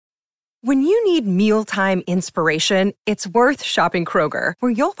When you need mealtime inspiration, it's worth shopping Kroger,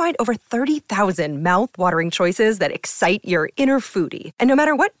 where you'll find over 30,000 mouth-watering choices that excite your inner foodie. And no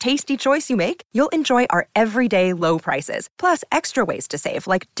matter what tasty choice you make, you'll enjoy our everyday low prices, plus extra ways to save,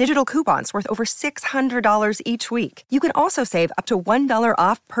 like digital coupons worth over $600 each week. You can also save up to $1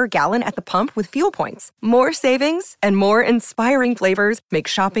 off per gallon at the pump with fuel points. More savings and more inspiring flavors make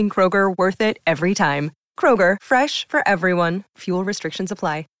shopping Kroger worth it every time. Kroger, fresh for everyone. Fuel restrictions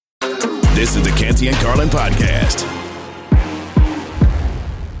apply. This is the Canty and Carlin podcast.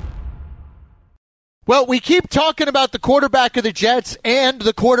 Well, we keep talking about the quarterback of the Jets and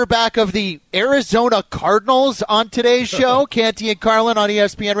the quarterback of the Arizona Cardinals on today's show. Canty and Carlin on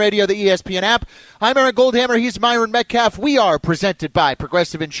ESPN Radio, the ESPN app. I'm Aaron Goldhammer. He's Myron Metcalf. We are presented by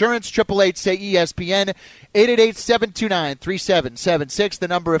Progressive Insurance, 888-SAY-ESPN, 888-729-3776, the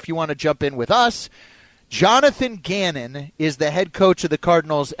number if you want to jump in with us. Jonathan Gannon is the head coach of the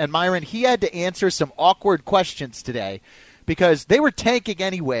Cardinals, and Myron, he had to answer some awkward questions today because they were tanking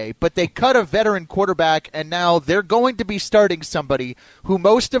anyway, but they cut a veteran quarterback, and now they're going to be starting somebody who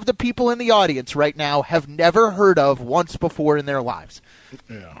most of the people in the audience right now have never heard of once before in their lives.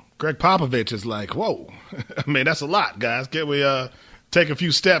 Yeah, Greg Popovich is like, whoa. I mean, that's a lot, guys. Can we take a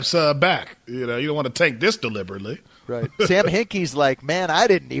few steps back? You know, you don't want to tank this deliberately. Right. Sam Hinkie's like, man, I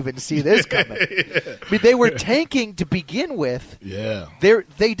didn't even see this coming. Yeah. I mean, they were tanking to begin with. Yeah.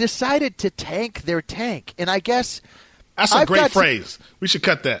 They decided to tank their tank. And I guess that's a great phrase. We should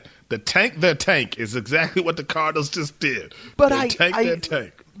cut that. The tank is exactly what the Cardinals just did. But their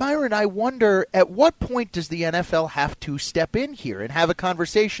tank. Myron, I wonder, at what point does the NFL have to step in here and have a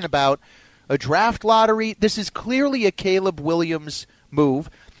conversation about a draft lottery? This is clearly a Caleb Williams move.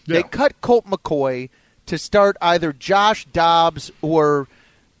 Yeah. They cut Colt McCoy to start either Josh Dobbs or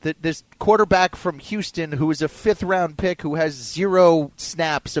this quarterback from Houston who is a fifth-round pick who has 0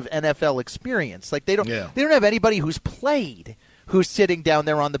 snaps of NFL experience. Like they don't have anybody who's played who's sitting down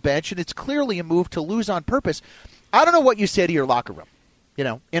there on the bench, and it's clearly a move to lose on purpose. I don't know what you say to your locker room, you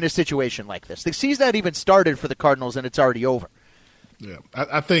know, in a situation like this. The season hadn't even started for the Cardinals, and it's already over. Yeah,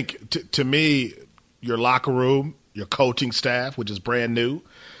 I think to me, your locker room, your coaching staff, which is brand new,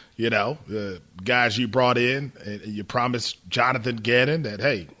 you know, the guys you brought in, and you promised Jonathan Gannon that,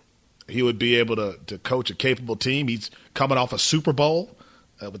 hey, he would be able to coach a capable team. He's coming off a Super Bowl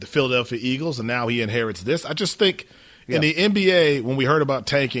with the Philadelphia Eagles, and now he inherits this. I just think in the NBA, when we heard about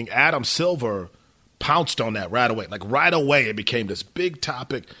tanking, Adam Silver pounced on that right away. Like right away it became this big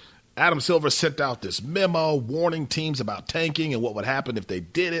topic. Adam Silver sent out this memo warning teams about tanking and what would happen if they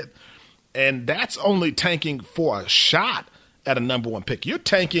did it. And that's only tanking for a shot at a number one pick. You're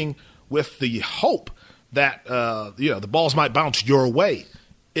tanking with the hope that the balls might bounce your way.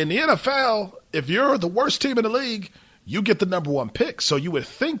 In the NFL, if you're the worst team in the league, you get the number one pick. So you would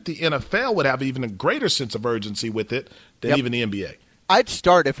think the NFL would have even a greater sense of urgency with it than even the NBA. I'd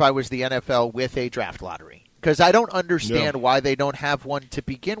start, if I was the NFL, with a draft lottery because I don't understand why they don't have one to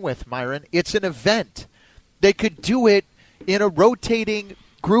begin with, Myron. It's an event. They could do it in a rotating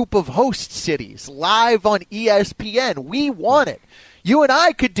group of host cities live on ESPN. We want it. You and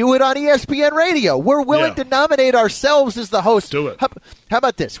I could do it on ESPN Radio. We're willing to nominate ourselves as the host. Do it. How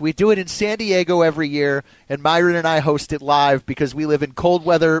about this? We do it in San Diego every year, and Myron and I host it live because we live in cold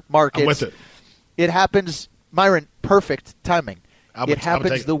weather markets. I'm with it. It happens, Myron, perfect timing. It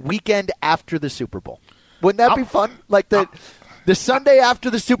happens the weekend after the Super Bowl. Wouldn't that be fun? Like the Sunday after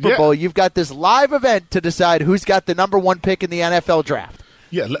the Super Bowl, you've got this live event to decide who's got the number one pick in the NFL draft.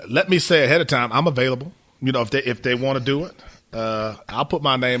 Yeah, let me say ahead of time, I'm available. You know, if they want to do it, I'll put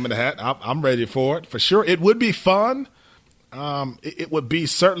my name in the hat. I'm ready for it for sure. It would be fun. It would be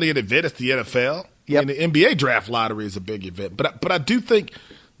certainly an event at the NFL. Yep. And the NBA draft lottery is a big event, but I do think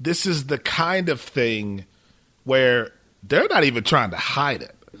this is the kind of thing where they're not even trying to hide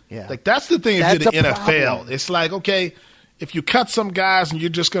it. Yeah. Like that's the thing. If you're the NFL, problem. It's like, okay, if you cut some guys and you're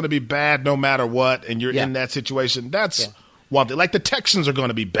just going to be bad no matter what, and you're in that situation, that's one thing. Like the Texans are going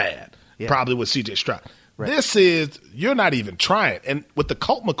to be bad, probably with C.J. Stroud. Right. This is you're not even trying. And with the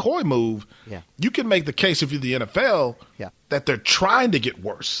Colt McCoy move, you can make the case if you're the NFL that they're trying to get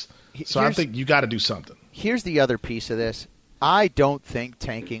worse. So I think you got to do something. Here's the other piece of this. I don't think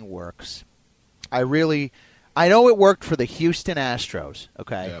tanking works. I know it worked for the Houston Astros,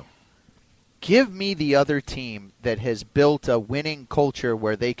 okay? Yeah. Give me the other team that has built a winning culture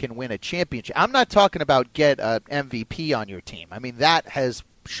where they can win a championship. I'm not talking about get an MVP on your team. I mean, that has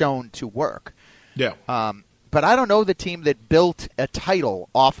shown to work. Yeah. But I don't know the team that built a title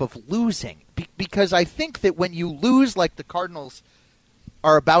off of losing because I think that when you lose like the Cardinals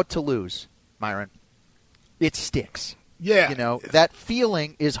are about to lose, Myron, it sticks. Yeah. That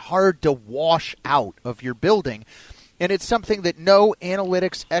feeling is hard to wash out of your building. And it's something that no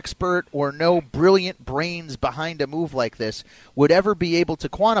analytics expert or no brilliant brains behind a move like this would ever be able to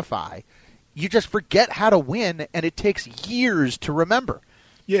quantify. You just forget how to win, and it takes years to remember.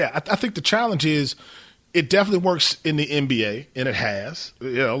 Yeah, I think the challenge is it definitely works in the NBA, and it has.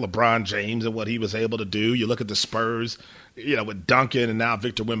 LeBron James and what he was able to do. You look at the Spurs, with Duncan and now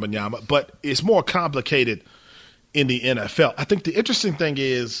Victor Wembanyama. But it's more complicated in the NFL. I think the interesting thing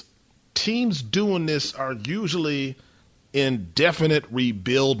is teams doing this are usually in definite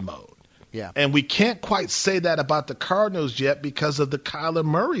rebuild mode. Yeah. And we can't quite say that about the Cardinals yet because of the Kyler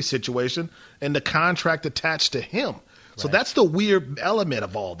Murray situation and the contract attached to him. Right. So that's the weird element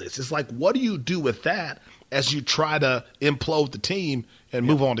of all this. It's like, what do you do with that as you try to implode the team and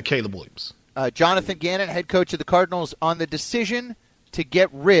move on to Caleb Williams? Jonathan Gannon, head coach of the Cardinals, on the decision to get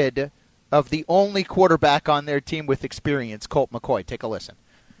rid of the only quarterback on their team with experience, Colt McCoy. Take a listen.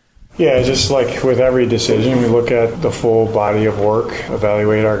 Yeah, just like with every decision, we look at the full body of work,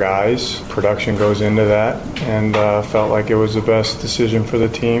 evaluate our guys. Production goes into that, and felt like it was the best decision for the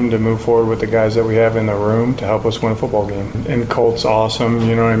team to move forward with the guys that we have in the room to help us win a football game. And Colt's awesome,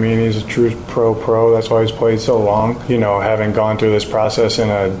 you know what I mean? He's a true pro. That's why he's played so long. Having gone through this process in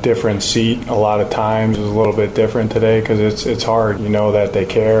a different seat a lot of times is a little bit different today because it's hard. You know that they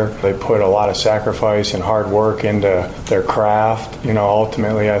care. They put a lot of sacrifice and hard work into their craft.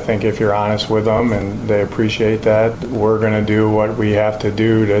 Ultimately, I think if you're honest with them and they appreciate that, we're going to do what we have to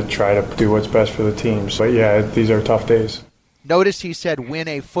do to try to do what's best for the team. But yeah, these are tough days. Notice he said win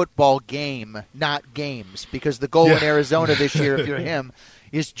a football game, not games, because the goal in Arizona this year, if you're him,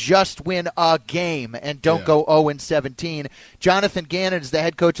 is just win a game and don't go 0-17. Jonathan Gannon is the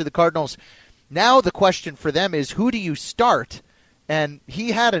head coach of the Cardinals. Now the question for them is, who do you start? And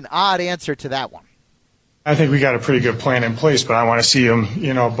he had an odd answer to that one. I think we got a pretty good plan in place, but I want to see them,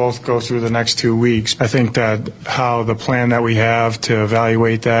 both go through the next 2 weeks. I think that how the plan that we have to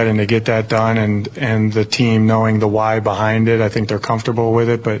evaluate that and to get that done and the team knowing the why behind it, I think they're comfortable with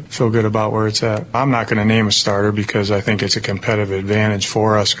it, but feel good about where it's at. I'm not going to name a starter because I think it's a competitive advantage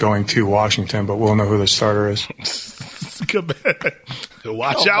for us going to Washington, but we'll know who the starter is.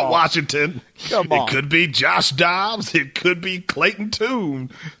 Watch out, Washington. It could be Josh Dobbs. It could be Clayton Tune.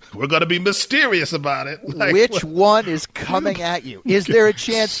 We're going to be mysterious about it. Which one is coming at you? Is there a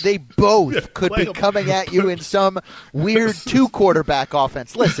chance they both could be coming at you in some weird two-quarterback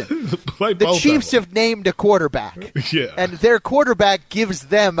offense? Listen, the Chiefs have named a quarterback, and their quarterback gives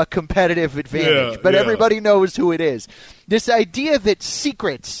them a competitive advantage, but everybody knows who it is. This idea that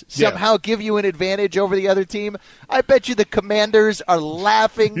secrets somehow give you an advantage over the other team, I bet you the Commanders are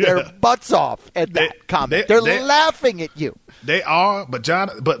laughing their butts off at that comment. They're laughing at you. They are, but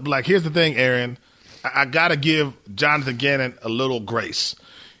here's the thing, Aaron. I got to give Jonathan Gannon a little grace.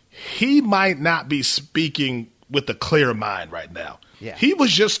 He might not be speaking with a clear mind right now. Yeah. He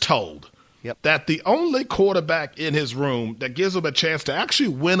was just told that the only quarterback in his room that gives him a chance to actually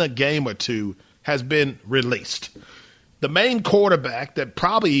win a game or two has been released. The main quarterback that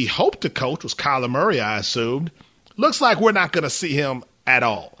probably he hoped to coach was Kyler Murray, I assumed. Looks like we're not going to see him at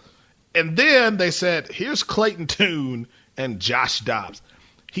all. And then they said, here's Clayton Tune and Josh Dobbs.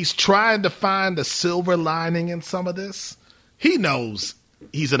 He's trying to find the silver lining in some of this. He knows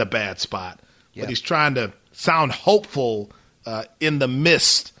he's in a bad spot, but he's trying to sound hopeful in the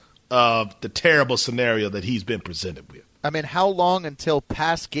midst of the terrible scenario that he's been presented with. I mean, how long until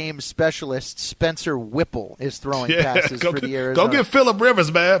pass game specialist Spencer Whipple is throwing passes for the Arizona? Go get Phillip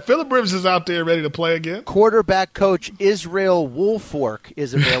Rivers, man. Phillip Rivers is out there ready to play again. Quarterback coach Israel Woolfork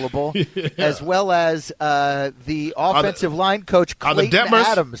is available, as well as the offensive line coach Clayton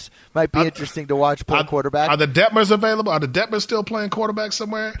Adams. Might be interesting to watch play quarterback. Are the Detmers available? Are the Detmers still playing quarterback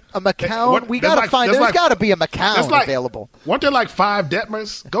somewhere? A McCown? We got to find. There's got to be a McCown available. Weren't there like 5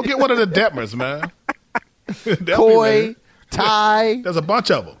 Detmers? Go get one of the Detmers, man. Coy, Ty. There's a bunch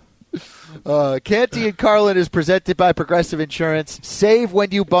of them. Canty and Carlin is presented by Progressive Insurance. Save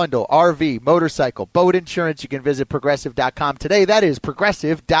when you bundle RV, motorcycle, boat insurance. You can visit Progressive.com today. That is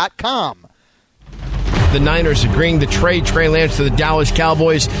Progressive.com. The Niners agreeing to trade Trey Lance to the Dallas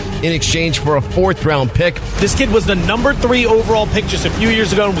Cowboys in exchange for a 4th-round pick. This kid was the number 3 overall pick just a few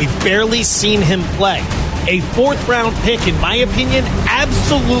years ago, and we've barely seen him play. A 4th-round pick, in my opinion,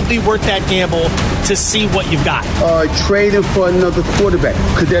 absolutely worth that gamble to see what you've got. Trade him for another quarterback.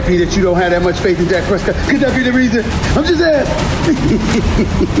 Could that be that you don't have that much faith in Dak Prescott? Could that be the reason? I'm just asking.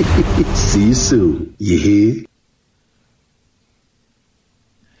 See you soon. You hear?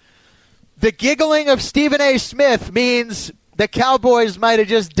 The giggling of Stephen A. Smith means The Cowboys might have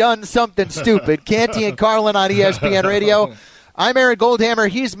just done something stupid. Canty and Carlin on ESPN Radio. I'm Aaron Goldhammer.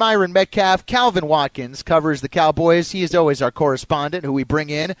 He's Myron Metcalf. Calvin Watkins covers the Cowboys. He is always our correspondent who we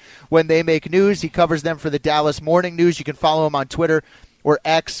bring in when they make news. He covers them for the Dallas Morning News. You can follow him on Twitter or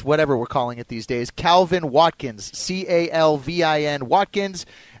X, whatever we're calling it these days. Calvin Watkins, Calvin Watkins,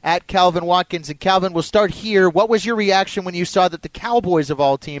 at Calvin Watkins. And Calvin, we'll start here. What was your reaction when you saw that the Cowboys of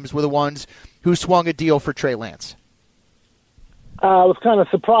all teams were the ones who swung a deal for Trey Lance? I was kind of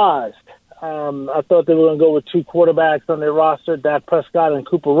surprised. I thought they were going to go with two quarterbacks on their roster, Dak Prescott and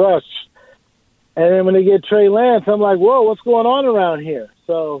Cooper Rush. And then when they get Trey Lance, I'm like, whoa, what's going on around here?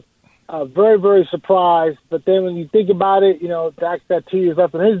 So very, very surprised. But then when you think about it, Dak's got 2 years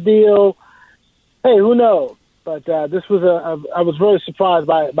left on his deal. Hey, who knows? But this was I was very surprised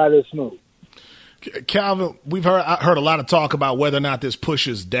by this move. Calvin, I heard a lot of talk about whether or not this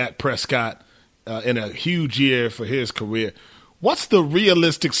pushes Dak Prescott in a huge year for his career. What's the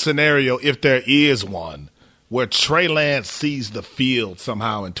realistic scenario, if there is one, where Trey Lance sees the field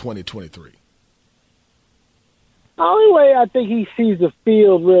somehow in 2023? The only way I think he sees the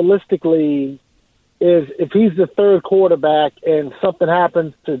field realistically is if he's the third quarterback and something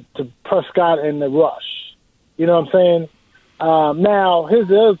happens to Prescott and the rush. You know what I'm saying? Now, here's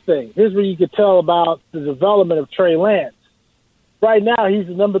the other thing. Here's where you could tell about the development of Trey Lance. Right now, he's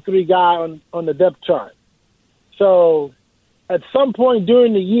the number 3 guy on the depth chart. So at some point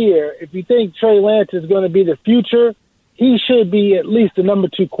during the year, if you think Trey Lance is going to be the future, he should be at least the number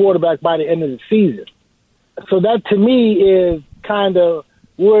 2 quarterback by the end of the season. So that, to me, is kind of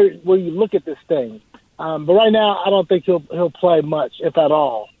where you look at this thing. But right now, I don't think he'll play much, if at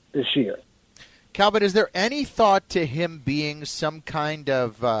all, this year. Calvin, is there any thought to him being some kind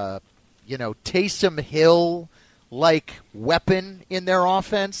of, Taysom Hill-like weapon in their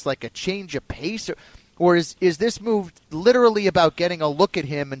offense, like a change of pace? Or is this move literally about getting a look at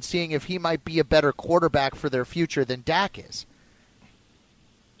him and seeing if he might be a better quarterback for their future than Dak is?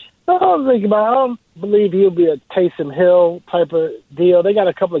 I don't believe he'll be a Taysom Hill type of deal. They got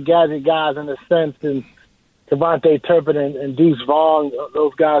a couple of gadget guys in a sense, and Devontae Turpin and Deuce Vaughn.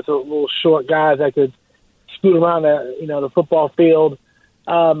 Those guys are little short guys that could scoot around the football field.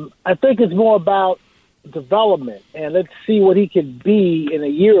 I think it's more about development, and let's see what he could be in a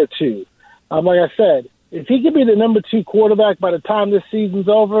year or two. Like I said, if he could be the number 2 quarterback by the time this season's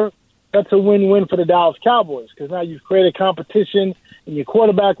over, that's a win-win for the Dallas Cowboys, because now you've created competition in your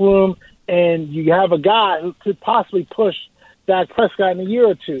quarterback room, and you have a guy who could possibly push Dak Prescott in a year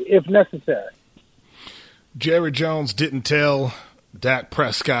or two, if necessary. Jerry Jones didn't tell Dak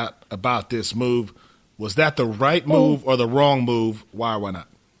Prescott about this move. Was that the right move or the wrong move? Why or why not?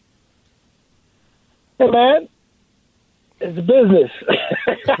 Hey, man, it's a business.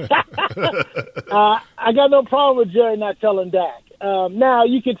 I got no problem with Jerry not telling Dak. Now,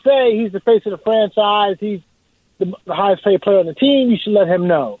 you could say he's the face of the franchise. He's the highest paid player on the team. You should let him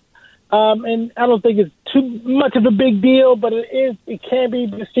know. And I don't think it's too much of a big deal, but it can be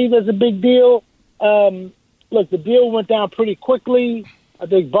perceived as a big deal. Look, the deal went down pretty quickly. I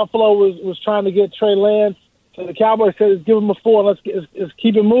think Buffalo was trying to get Trey Lance. So the Cowboys said, let's give him a 4. Let's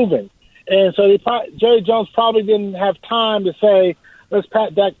keep it moving. And so Jerry Jones probably didn't have time to say, let's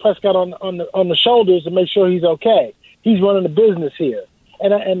pat Dak Prescott on the shoulders and make sure he's okay. He's running the business here.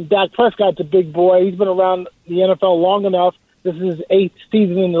 And Dak Prescott's a big boy. He's been around the NFL long enough. This is his 8th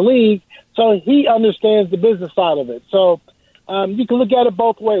season in the league. So he understands the business side of it. So you can look at it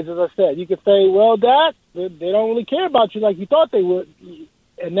both ways, as I said. You could say, well, Dak, they don't really care about you like you thought they would.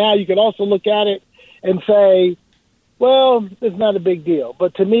 And now you could also look at it and say, well, it's not a big deal.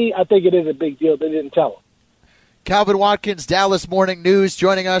 But to me, I think it is a big deal. They didn't tell him. Calvin Watkins, Dallas Morning News,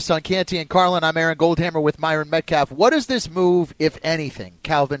 joining us on Canty and Carlin. I'm Aaron Goldhammer with Myron Metcalf. What does this move, if anything,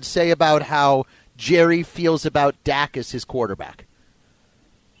 Calvin, say about how Jerry feels about Dak as his quarterback?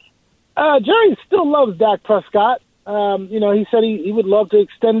 Jerry still loves Dak Prescott. He said he would love to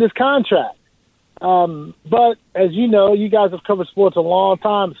extend his contract. But as you know, you guys have covered sports a long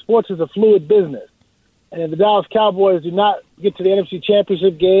time. Sports is a fluid business. And if the Dallas Cowboys do not get to the NFC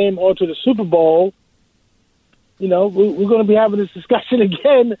Championship game or to the Super Bowl, we're going to be having this discussion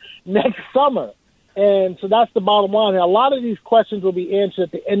again next summer. And so that's the bottom line. A lot of these questions will be answered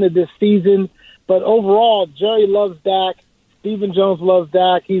at the end of this season. But overall, Jerry loves Dak. Stephen Jones loves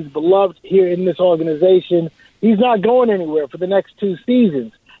Dak. He's beloved here in this organization. He's not going anywhere for the next 2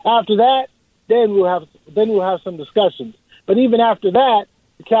 seasons. After that, then we'll have some discussions. But even after that,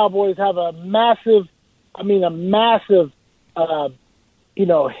 the Cowboys have a massive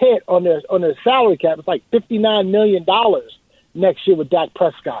hit on their salary cap. It's like $59 million next year with Dak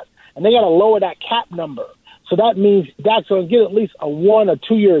Prescott, and they got to lower that cap number. So that means Dak's going to get at least a 1 or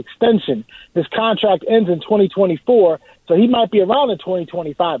 2 year extension. His contract ends in 2024, so he might be around in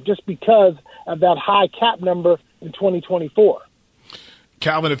 2025 just because of that high cap number in 2024.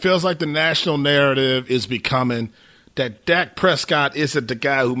 Calvin, it feels like the national narrative is becoming that Dak Prescott isn't the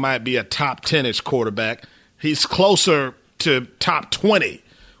guy who might be a top 10-ish quarterback. He's closer to top 20.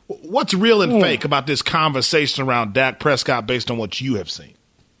 What's real and fake about this conversation around Dak Prescott based on what you have seen?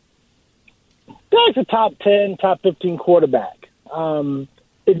 Dak's a top 10, top 15 quarterback.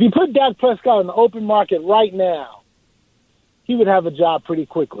 If you put Dak Prescott in the open market right now, he would have a job pretty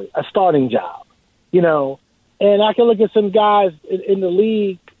quickly, a starting job, you know. And I can look at some guys in the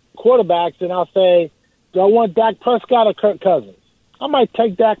league, quarterbacks, and I'll say, do I want Dak Prescott or Kirk Cousins? I might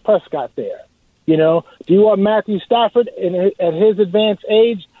take Dak Prescott there. You know, do you want Matthew Stafford at his advanced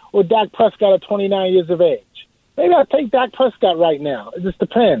age or Dak Prescott at 29 years of age? Maybe I'll take Dak Prescott right now. It just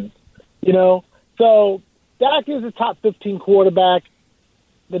depends, you know. So Dak is a top 15 quarterback.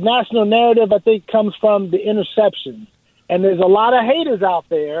 The national narrative, I think, comes from the interceptions. And there's a lot of haters out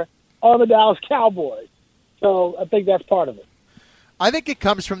there on the Dallas Cowboys. So I think that's part of it. I think it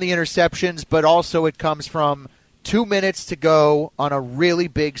comes from the interceptions, but also it comes from 2 minutes to go on a really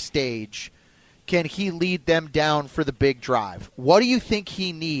big stage. Can he lead them down for the big drive? What do you think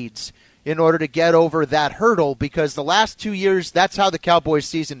he needs in order to get over that hurdle? Because the last 2 years, that's how the Cowboys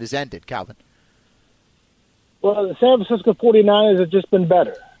season has ended, Calvin. Well, the San Francisco 49ers have just been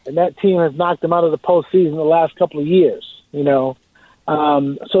better, and that team has knocked them out of the postseason the last couple of years, you know.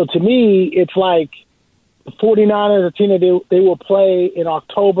 So to me, it's like the 49ers, a team that they will play in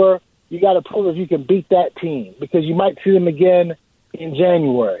October. You got to prove if you can beat that team because you might see them again in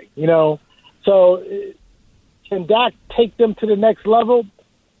January, you know. So can Dak take them to the next level?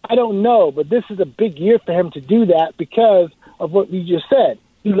 I don't know, but this is a big year for him to do that because of what you just said.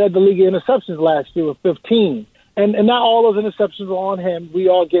 He led the league in interceptions last year with 15. And not all those interceptions are on him. We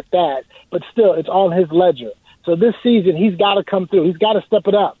all get that. But still, it's on his ledger. So this season, he's got to come through. He's got to step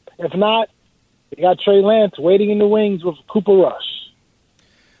it up. If not, you got Trey Lance waiting in the wings with Cooper Rush.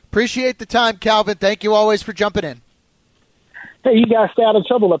 Appreciate the time, Calvin. Thank you always for jumping in. Hey, you guys stay out of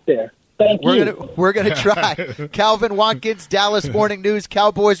trouble up there. Thank you. We're gonna try. Calvin Watkins, Dallas Morning News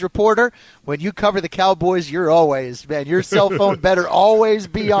Cowboys reporter. When you cover the Cowboys, you're always, man, your cell phone better always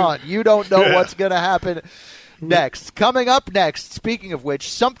be on. You don't know what's going to happen next. Coming up next, speaking of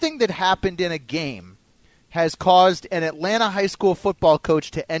which, something that happened in a game has caused an Atlanta high school football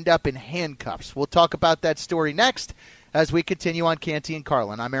coach to end up in handcuffs. We'll talk about that story next as we continue on Canty and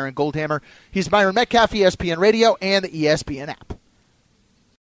Carlin. I'm Aaron Goldhammer. He's Myron Metcalf, ESPN Radio, and the ESPN app.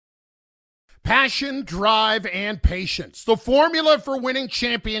 Passion, drive, and patience. The formula for winning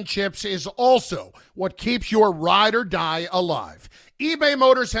championships is also what keeps your ride or die alive. eBay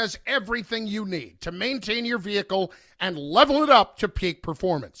Motors has everything you need to maintain your vehicle and level it up to peak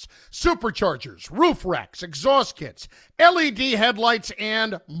performance. Superchargers, roof racks, exhaust kits, LED headlights,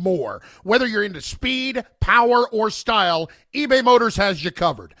 and more. Whether you're into speed, power, or style, eBay Motors has you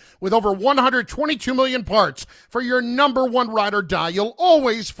covered. With over 122 million parts for your number one ride or die, you'll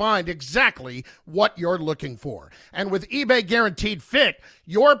always find exactly what you're looking for. And with eBay Guaranteed Fit,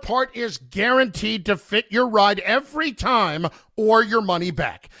 your part is guaranteed to fit your ride every time or your money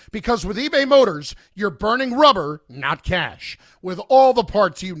back. Because with eBay Motors, you're burning rubber, not cash. With all the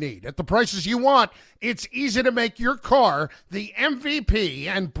parts you need at the prices you want, it's easy to make your car the MVP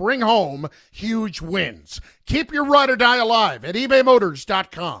and bring home huge wins. Keep your ride or die alive at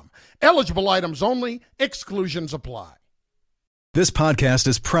ebaymotors.com. Eligible items only. Exclusions apply. This podcast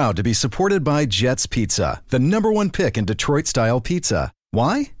is proud to be supported by Jets Pizza, the #1 pick in Detroit-style pizza.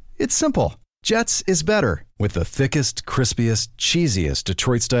 Why? It's simple. Jets is better. With the thickest, crispiest, cheesiest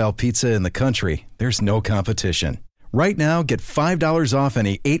Detroit-style pizza in the country, there's no competition. Right now, get $5 off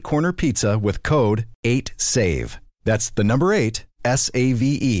any 8-corner pizza with code 8SAVE. That's the number 8,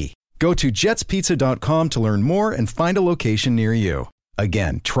 SAVE. Go to jetspizza.com to learn more and find a location near you.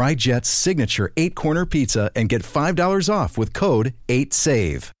 Again, try Jet's signature 8-corner pizza and get $5 off with code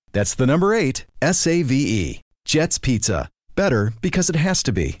 8SAVE. That's the number 8, SAVE. Jet's Pizza. Better because it has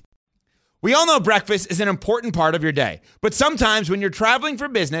to be. We all know breakfast is an important part of your day, but sometimes when you're traveling for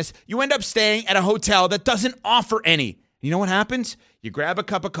business, you end up staying at a hotel that doesn't offer any. You know what happens? You grab a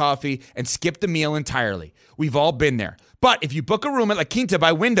cup of coffee and skip the meal entirely. We've all been there. But if you book a room at La Quinta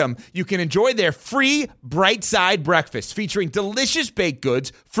by Wyndham, you can enjoy their free Bright Side breakfast featuring delicious baked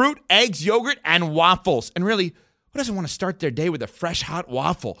goods, fruit, eggs, yogurt, and waffles. And really, who doesn't want to start their day with a fresh, hot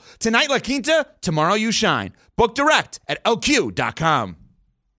waffle? Tonight, La Quinta, tomorrow you shine. Book direct at LQ.com.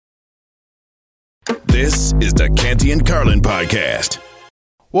 This is the Canty and Carlin podcast.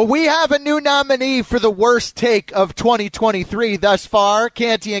 Well, we have a new nominee for the worst take of 2023 thus far.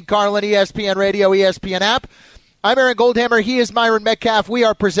 Canty and Carlin, ESPN Radio, ESPN app. I'm Aaron Goldhammer. He is Myron Metcalf. We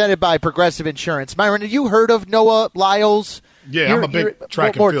are presented by Progressive Insurance. Myron, have you heard of Noah Lyles? Yeah, I'm a big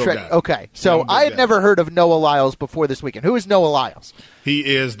track and field guy. Okay, so I had never heard of Noah Lyles before this weekend. Who is Noah Lyles?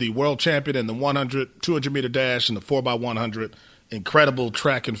 He is the world champion in the 200-meter dash and the 4x100. Incredible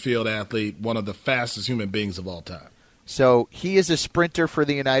track and field athlete, one of the fastest human beings of all time. So he is a sprinter for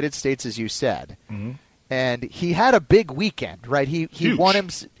the United States, as you said. Mm-hmm. And he had a big weekend, right? He won him.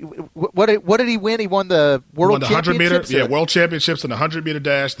 What did he win? He won the world championships? 100 meter, world championships in the 100-meter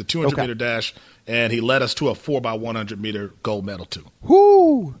dash, the 200-meter dash, and he led us to a 4x100-meter gold medal, too.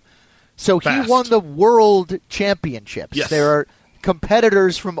 Whoo! So he won the world championships. Yes. There are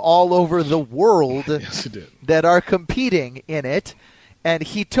competitors from all over the world yes, he did. that are competing in it. And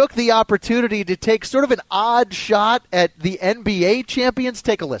he took the opportunity to take sort of an odd shot at the NBA champions.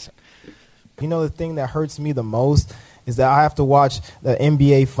 Take a listen. You know, the thing that hurts me the most is that I have to watch the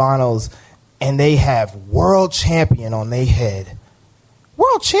NBA Finals, and they have world champion on their head.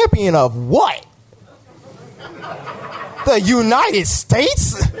 World champion of what? The United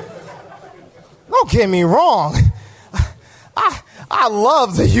States? Don't get me wrong. I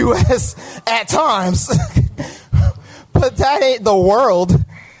love the U.S. at times. But that ain't the world.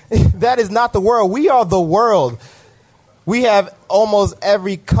 That is not the world. We are the world. We have almost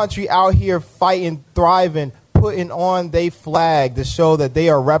every country out here fighting, thriving, putting on their flag to show that they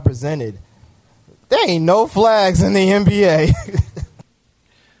are represented. There ain't no flags in the NBA.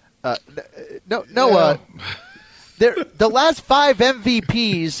 The last 5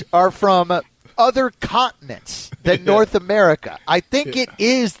 MVPs are from other continents than North America. I think it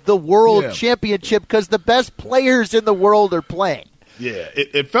is the world championship because the best players in the world are playing. Yeah,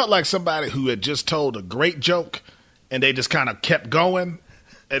 it felt like somebody who had just told a great joke and they just kind of kept going.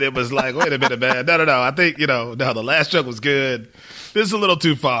 And it was like, wait a minute, man. No. I think, the last joke was good. This is a little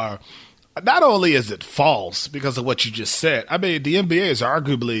too far. Not only is it false because of what you just said, I mean, the NBA is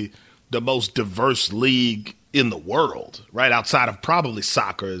arguably the most diverse league in the world, right? Outside of probably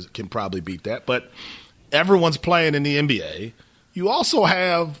soccer can probably beat that. But everyone's playing in the NBA. You also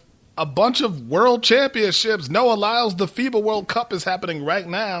have a bunch of world championships. Noah Lyles, the FIBA World Cup is happening right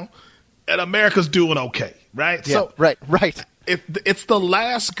now, and America's doing okay, right? Yeah, so right. It's the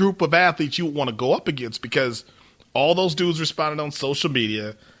last group of athletes you want to go up against because all those dudes responded on social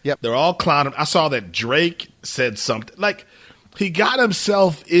media. Yep. They're all clowning. I saw that Drake said something. Like, he got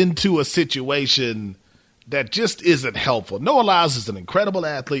himself into a situation that just isn't helpful. Noah Lyles is an incredible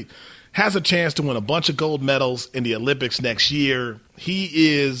athlete, has a chance to win a bunch of gold medals in the Olympics next year.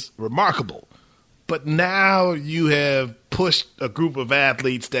 He is remarkable. But now you have pushed a group of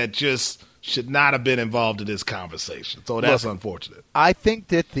athletes that just should not have been involved in this conversation. So that's unfortunate. I think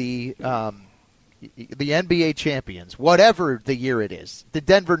that the NBA champions, whatever the year it is, the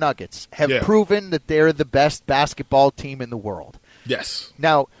Denver Nuggets, have proven that they're the best basketball team in the world. Yes.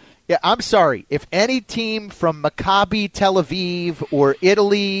 Now, I'm sorry. If any team from Maccabi Tel Aviv or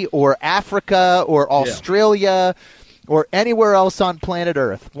Italy or Africa or Australia or anywhere else on planet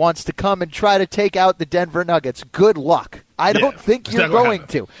Earth wants to come and try to take out the Denver Nuggets, good luck. I don't think you're going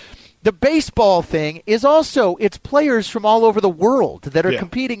to. The baseball thing is also, it's players from all over the world that are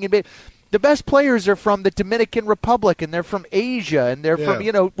competing in the best players are from the Dominican Republic, and they're from Asia, and they're from,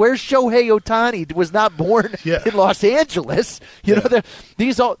 where's Shohei Ohtani? Was not born in Los Angeles.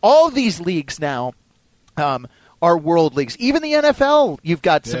 All these leagues now are world leagues. Even the NFL, you've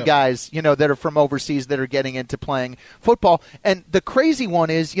got some guys, that are from overseas that are getting into playing football. And the crazy one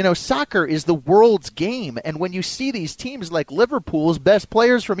is, soccer is the world's game. And when you see these teams like Liverpool's best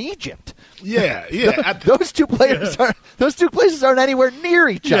players from Egypt. Those two places aren't anywhere near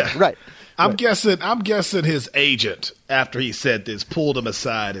each other. Right. I'm guessing his agent, after he said this, pulled him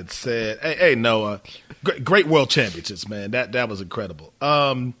aside and said, "Hey, Noah, great world championships, man. That was incredible.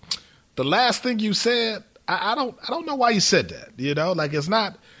 The last thing you said, I don't know why you said that.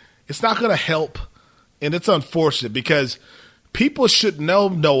 It's not going to help, and it's unfortunate because people should know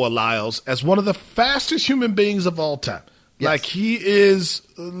Noah Lyles as one of the fastest human beings of all time. Yes. Like, he is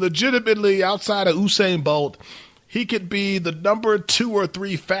legitimately, outside of Usain Bolt, he could be the number 2 or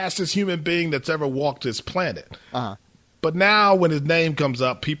 3 fastest human being that's ever walked this planet. Uh-huh. But now when his name comes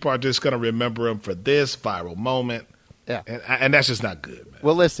up, people are just going to remember him for this viral moment. Yeah. And that's just not good, man.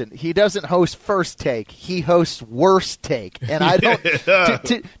 Well, listen, he doesn't host First Take. He hosts Worst Take. And I don't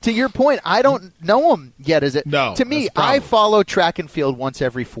to your point, I don't know him yet. No. To me, I follow track and field once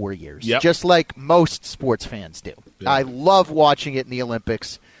every 4 years, just like most sports fans do. Yep. I love watching it in the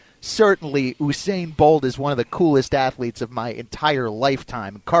Olympics. certainly Usain Bolt is one of the coolest athletes of my entire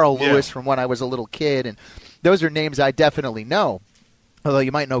lifetime. Carl Lewis from when I was a little kid, and those are names I definitely know. Although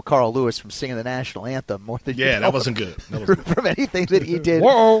you might know Carl Lewis from singing the national anthem more than that wasn't good. That was from anything that he did.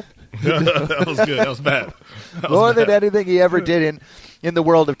 Whoa, that was good. That was bad. More than anything he ever did in the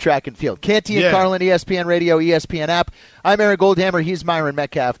world of track and field. Canty and Carlin, ESPN Radio, ESPN app. I'm Aaron Goldhammer. He's Myron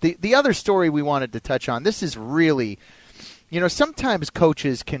Metcalf. The other story we wanted to touch on. This is really, sometimes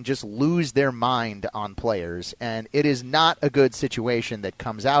coaches can just lose their mind on players, and it is not a good situation that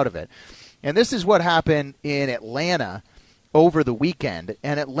comes out of it. And this is what happened in Atlanta over the weekend.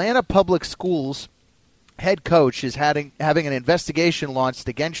 And Atlanta Public Schools head coach is having an investigation launched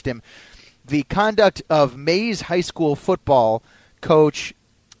against him. The conduct of Mays High School football coach,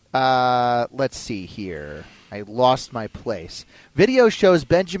 let's see here. I lost my place. Video shows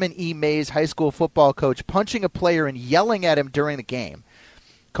Benjamin E. Mays High School football coach punching a player and yelling at him during the game,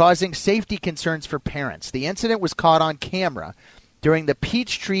 causing safety concerns for parents. The incident was caught on camera during the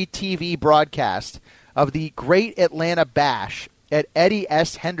Peachtree TV broadcast of the Great Atlanta Bash at Eddie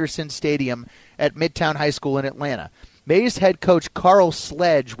S. Henderson Stadium at Midtown High School in Atlanta. Mays head coach Carl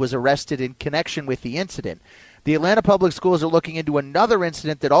Sledge was arrested in connection with the incident. The Atlanta Public Schools are looking into another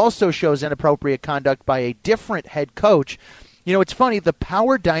incident that also shows inappropriate conduct by a different head coach. It's funny, the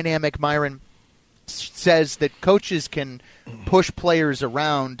power dynamic, Myron, says that coaches can push players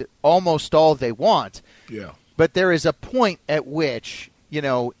around almost all they want. Yeah. But there is a point at which,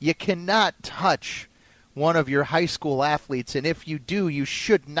 you cannot touch one of your high school athletes, and if you do, you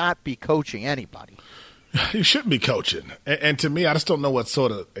should not be coaching anybody. You shouldn't be coaching. And to me, I just don't know what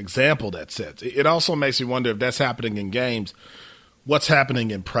sort of example that sets. It also makes me wonder if that's happening in games, what's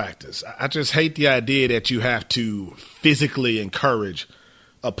happening in practice. I just hate the idea that you have to physically encourage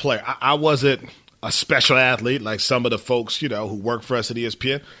a player. I wasn't a special athlete like some of the folks, who work for us at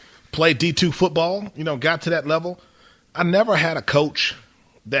ESPN, played D2 football, got to that level. I never had a coach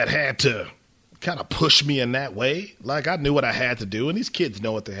that had to kind of push me in that way. Like, I knew what I had to do, and these kids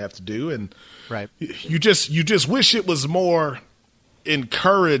know what they have to do. And right. You just wish it was more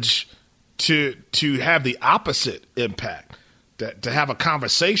encouraged to have the opposite impact, to have a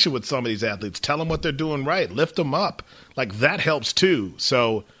conversation with some of these athletes, tell them what they're doing right, lift them up. Like, that helps too.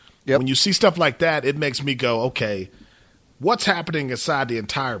 So when you see stuff like that, it makes me go, okay, what's happening inside the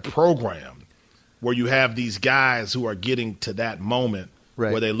entire program where you have these guys who are getting to that moment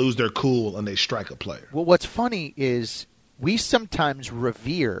where they lose their cool and they strike a player? Well, what's funny is we sometimes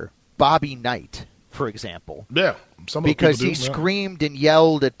revere Bobby Knight, for example. Yeah. Because he screamed and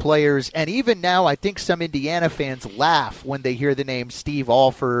yelled at players. And even now, I think some Indiana fans laugh when they hear the name Steve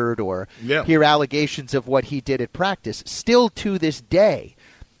Alford or hear allegations of what he did at practice. Still to this day,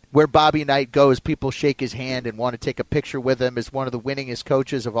 where Bobby Knight goes, people shake his hand and want to take a picture with him as one of the winningest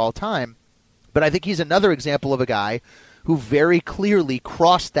coaches of all time. But I think he's another example of a guy who very clearly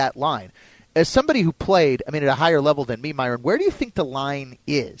crossed that line. As somebody who played, at a higher level than me, Myron, where do you think the line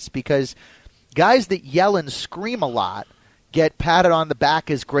is? Because guys that yell and scream a lot get patted on the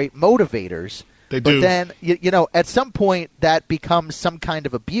back as great motivators. They do. But then, at some point, that becomes some kind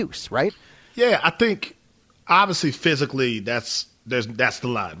of abuse, right? Yeah, I think, obviously, physically, that's the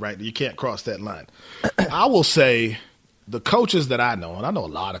line, right? You can't cross that line. I will say the coaches that I know, and I know a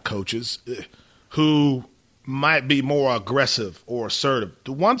lot of coaches who might be more aggressive or assertive.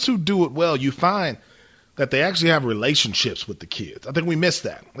 The ones who do it well, you find that they actually have relationships with the kids. I think we miss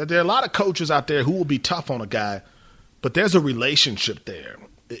that. There are a lot of coaches out there who will be tough on a guy, but there's a relationship there.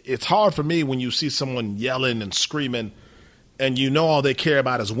 It's hard for me when you see someone yelling and screaming and all they care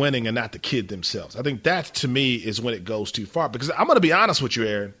about is winning and not the kid themselves. I think that, to me, is when it goes too far. Because I'm going to be honest with you,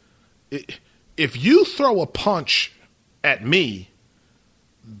 Aaron. If you throw a punch at me,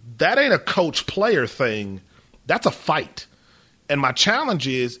 that ain't a coach-player thing. That's a fight. And my challenge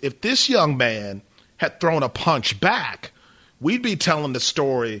is, if this young man had thrown a punch back, we'd be telling the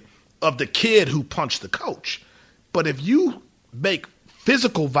story of the kid who punched the coach. But if you make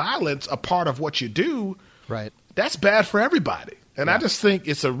physical violence a part of what you do, right, that's bad for everybody. And I just think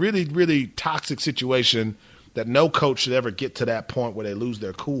it's a really, really toxic situation that no coach should ever get to that point where they lose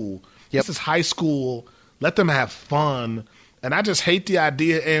their cool. This is high school. Let them have fun. And I just hate the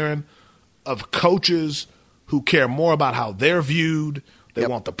idea, Aaron, of coaches who care more about how they're viewed. They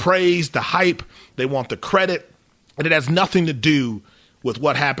want the praise, the hype. They want the credit. And it has nothing to do with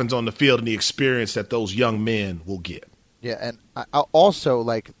what happens on the field and the experience that those young men will get. Yeah, and I also,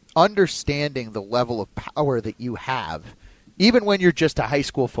 understanding the level of power that you have, even when you're just a high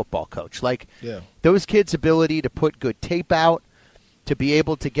school football coach. Those kids' ability to put good tape out, to be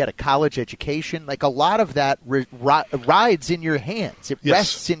able to get a college education. Like, a lot of that rides in your hands. It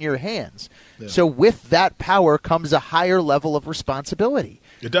rests in your hands. Yeah. So with that power comes a higher level of responsibility.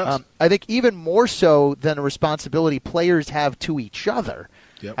 It does. I think even more so than a responsibility players have to each other.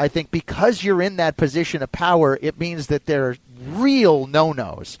 Yep. I think because you're in that position of power, it means that there are real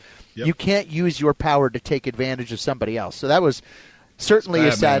no-nos. Yep. You can't use your power to take advantage of somebody else. So that was certainly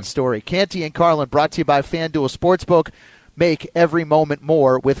a sad story. Canty and Carlin, brought to you by FanDuel Sportsbook. Make every moment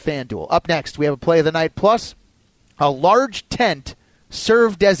more with FanDuel. Up next, we have a Play of the Night Plus. A large tent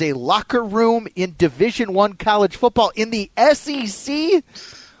served as a locker room in Division I college football in the SEC.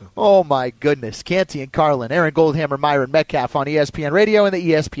 Oh, my goodness. Canty and Carlin, Aaron Goldhammer, Myron Metcalf on ESPN Radio and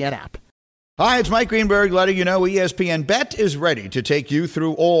the ESPN app. Hi, it's Mike Greenberg letting you know ESPN Bet is ready to take you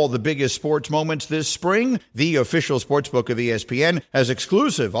through all the biggest sports moments this spring. The official sportsbook of ESPN has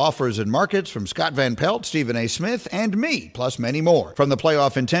exclusive offers and markets from Scott Van Pelt, Stephen A. Smith, and me, plus many more. From the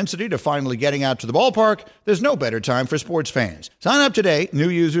playoff intensity to finally getting out to the ballpark, there's no better time for sports fans. Sign up today. New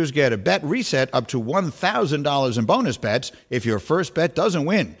users get a bet reset up to $1,000 in bonus bets if your first bet doesn't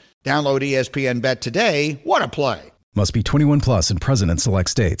win. Download ESPN Bet today. What a play. Must be 21 plus and present in select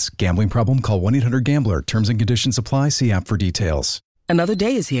states. Gambling problem? Call 1-800-GAMBLER. Terms and conditions apply. See app for details. Another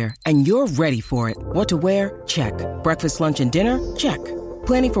day is here, and you're ready for it. What to wear? Check. Breakfast, lunch, and dinner? Check.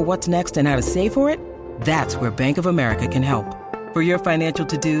 Planning for what's next and how to save for it? That's where Bank of America can help. For your financial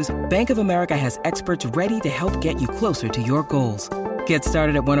to-dos, Bank of America has experts ready to help get you closer to your goals. Get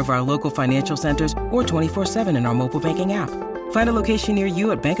started at one of our local financial centers or 24/7 in our mobile banking app. Find a location near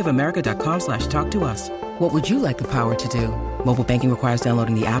you at bankofamerica.com/talktous. What would you like the power to do? Mobile banking requires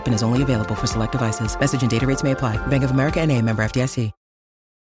downloading the app and is only available for select devices. Message and data rates may apply. Bank of America N.A., member FDIC.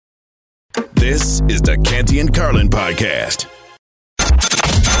 This is the Canty and Carlin podcast.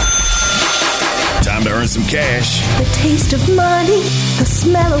 Time to earn some cash. The taste of money, the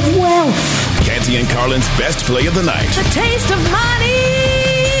smell of wealth. Canty and Carlin's best play of the night. The taste of money.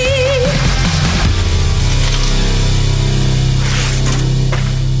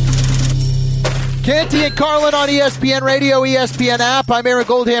 Canty and Carlin on ESPN Radio, ESPN app. I'm Aaron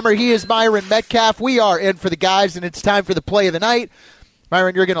Goldhammer. He is Myron Metcalf. We are in for the guys, and it's time for the play of the night.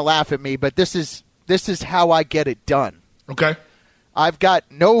 Myron, you're going to laugh at me, but this is how I get it done. Okay. I've got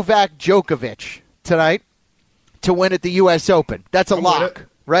Novak Djokovic tonight to win at the U.S. Open. That's a lock,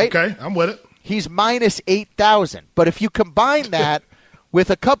 right? Okay, I'm with it. He's minus 8,000. But if you combine that with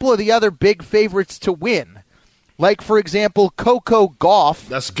a couple of the other big favorites to win, like, for example, Coco Gauff.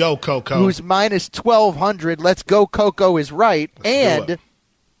 Let's go, Coco. Who's minus 1,200. Let's go, Coco is right. And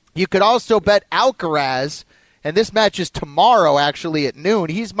you could also bet Alcaraz, and this match is tomorrow, actually, at noon.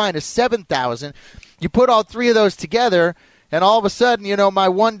 He's minus 7,000. You put all three of those together, and all of a sudden, my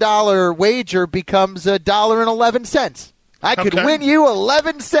 $1 wager becomes $1.11. I could win you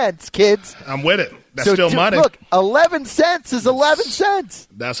 11 cents, kids. I'm with it. That's still money. Look, 11 cents is 11 cents.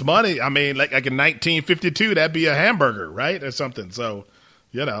 That's money. I mean, like in 1952, that'd be a hamburger, right, or something. So,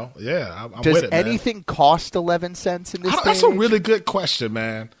 I'm with it, Does anything cost 11 cents in this day? That's a really good question,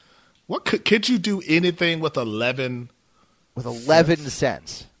 man. What could you do anything with 11? With 11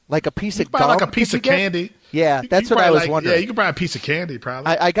 cents? Like a piece of gum? Like a piece of candy. Yeah, that's what I was wondering. Yeah, you can buy a piece of candy,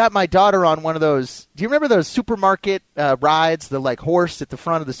 probably. I got my daughter on one of those. Do you remember those supermarket rides, the horse at the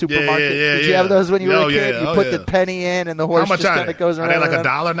front of the supermarket? Yeah. Did you have those when you were a kid? Yeah. You put the penny in, and the horse just kind of goes around. Are they like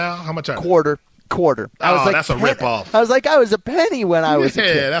 $1 now? How much are they? Quarter. I was that's a ripoff. I was like, I was a penny when I was a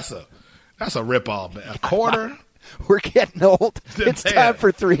kid. Yeah, that's a ripoff, man. A quarter? We're getting old. It's time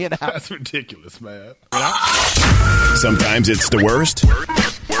for 3.5. That's ridiculous, man. Sometimes it's the worst.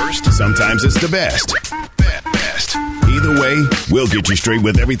 Sometimes it's the best. Either way, we'll get you straight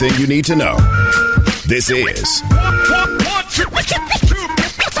with everything you need to know. This is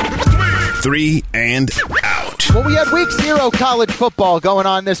 3 and Out. Well, we had week 0 college football going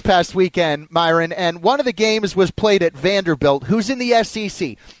on this past weekend, Myron, and one of the games was played at Vanderbilt, who's in the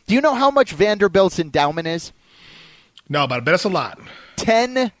SEC. Do you know how much Vanderbilt's endowment is? No, but I bet it's a lot.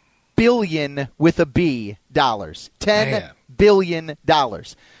 $10 billion with a B dollars. $10 billion. Man,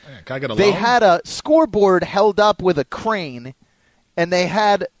 can I get a They loan? had a scoreboard held up with a crane, and they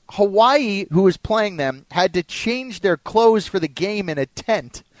had Hawaii, who was playing them, had to change their clothes for the game in a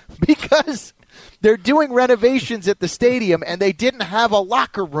tent because they're doing renovations at the stadium, and they didn't have a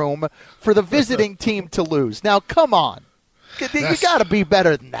locker room for the visiting team to lose. Now, come on. You got to be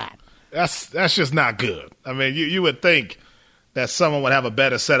better than that. That's just not good. I mean, you would think that someone would have a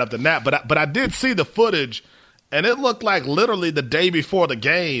better setup than that. But I did see the footage, and it looked like literally the day before the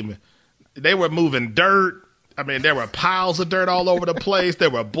game, they were moving dirt. I mean, there were piles of dirt all over the place. There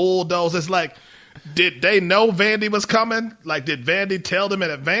were bulldozers. Like, Did they know Vandy was coming? Like, did Vandy tell them in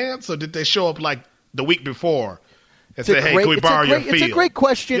advance, or did they show up like the week before and say, "Hey, can we borrow your field?" It's a great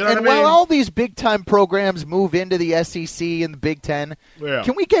question. You know and while all these big-time programs move into the SEC and the Big Ten,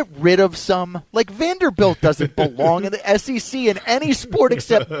 can we get rid of some? Like, Vanderbilt doesn't belong in the SEC in any sport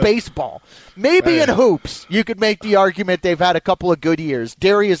except baseball. Maybe in hoops, you could make the argument they've had a couple of good years.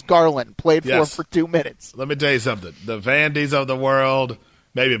 Darius Garland played for 2 minutes. Let me tell you something. The Vandys of the world,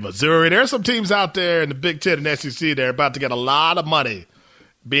 maybe Missouri. There are some teams out there in the Big Ten and SEC that are about to get a lot of money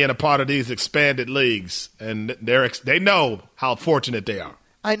being a part of these expanded leagues, and they know how fortunate they are.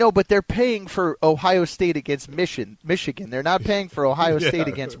 I know, but they're paying for Ohio State against Michigan. They're not paying for Ohio State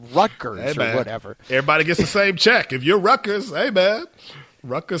against Rutgers or whatever. Everybody gets the same check. If you're Rutgers, hey, man,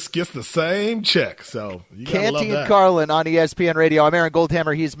 Rutgers gets the same check. So you gotta love Canty that. and Carlin on ESPN Radio. I'm Aaron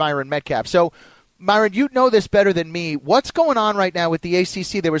Goldhammer. He's Myron Metcalf. So, Myron, you know this better than me. What's going on right now with the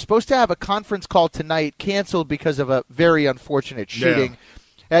ACC? They were supposed to have a conference call tonight, canceled because of a very unfortunate shooting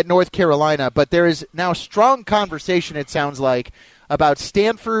at North Carolina. But there is now strong conversation, it sounds like, about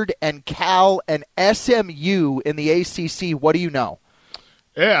Stanford and Cal and SMU in the ACC. What do you know?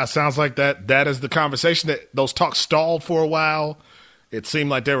 Yeah, sounds like that is the conversation. That those talks stalled for a while. It seemed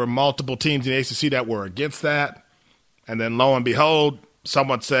like there were multiple teams in the ACC that were against that. And then lo and behold,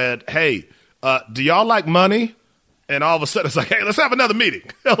 someone said, hey, do y'all like money? And all of a sudden it's like, hey, let's have another meeting.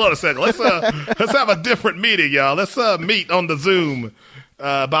 Hold on a second. Let's have a different meeting, y'all. Let's meet on the Zoom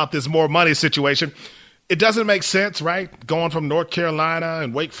about this more money situation. It doesn't make sense, right? Going from North Carolina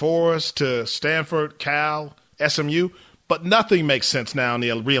and Wake Forest to Stanford, Cal, SMU. But nothing makes sense now in the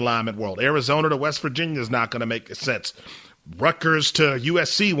realignment world. Arizona to West Virginia is not going to make sense. Rutgers to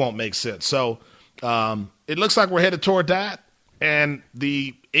USC won't make sense. So it looks like we're headed toward that and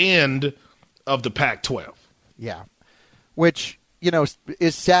the end of the Pac-12. Yeah, which,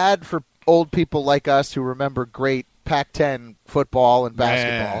 is sad for old people like us who remember great Pac-10 football and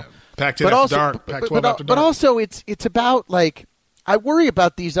basketball. Pac-10 after dark, Pac-12 after dark. But also it's about, like, I worry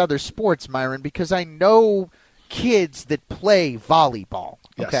about these other sports, Myron, because I know kids that play volleyball,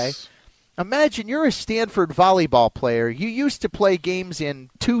 okay? Yes. Imagine you're a Stanford volleyball player. You used to play games in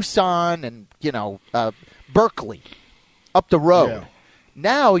Tucson and, Berkeley, up the road. Yeah.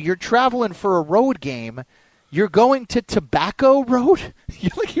 Now you're traveling for a road game. You're going to Tobacco Road?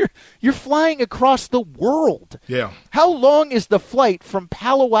 You're flying across the world. Yeah. How long is the flight from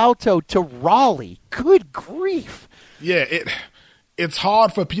Palo Alto to Raleigh? Good grief. Yeah, it's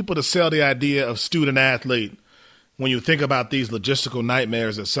hard for people to sell the idea of student athlete when you think about these logistical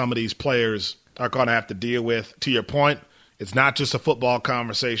nightmares that some of these players are going to have to deal with. To your point, it's not just a football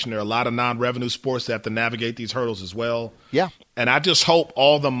conversation. There are a lot of non-revenue sports that have to navigate these hurdles as well. Yeah. And I just hope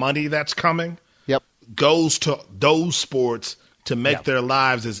all the money that's coming goes to those sports to make their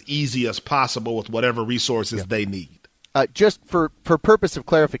lives as easy as possible with whatever resources they need. Just for purpose of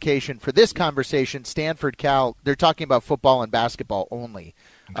clarification, for this conversation, Stanford, Cal, they're talking about football and basketball only.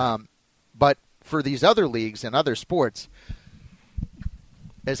 But for these other leagues and other sports,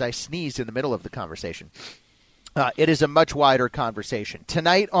 as I sneezed in the middle of the conversation, it is a much wider conversation.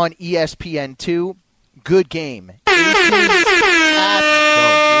 Tonight on ESPN2, good game. Aces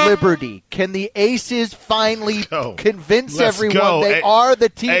at Liberty. Can the Aces finally convince everyone they are the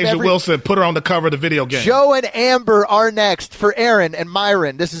team? Asia Wilson, put her on the cover of the video game. Joe and Amber are next. For Aaron and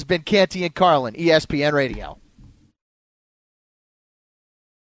Myron, this has been Canty and Carlin, ESPN Radio.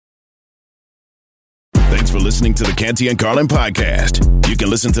 Thanks for listening to the Canty and Carlin podcast. You can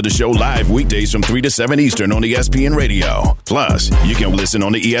listen to the show live weekdays from 3 to 7 Eastern on ESPN Radio. Plus, you can listen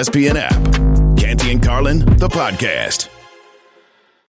on the ESPN app. Canty and Carlin, the podcast.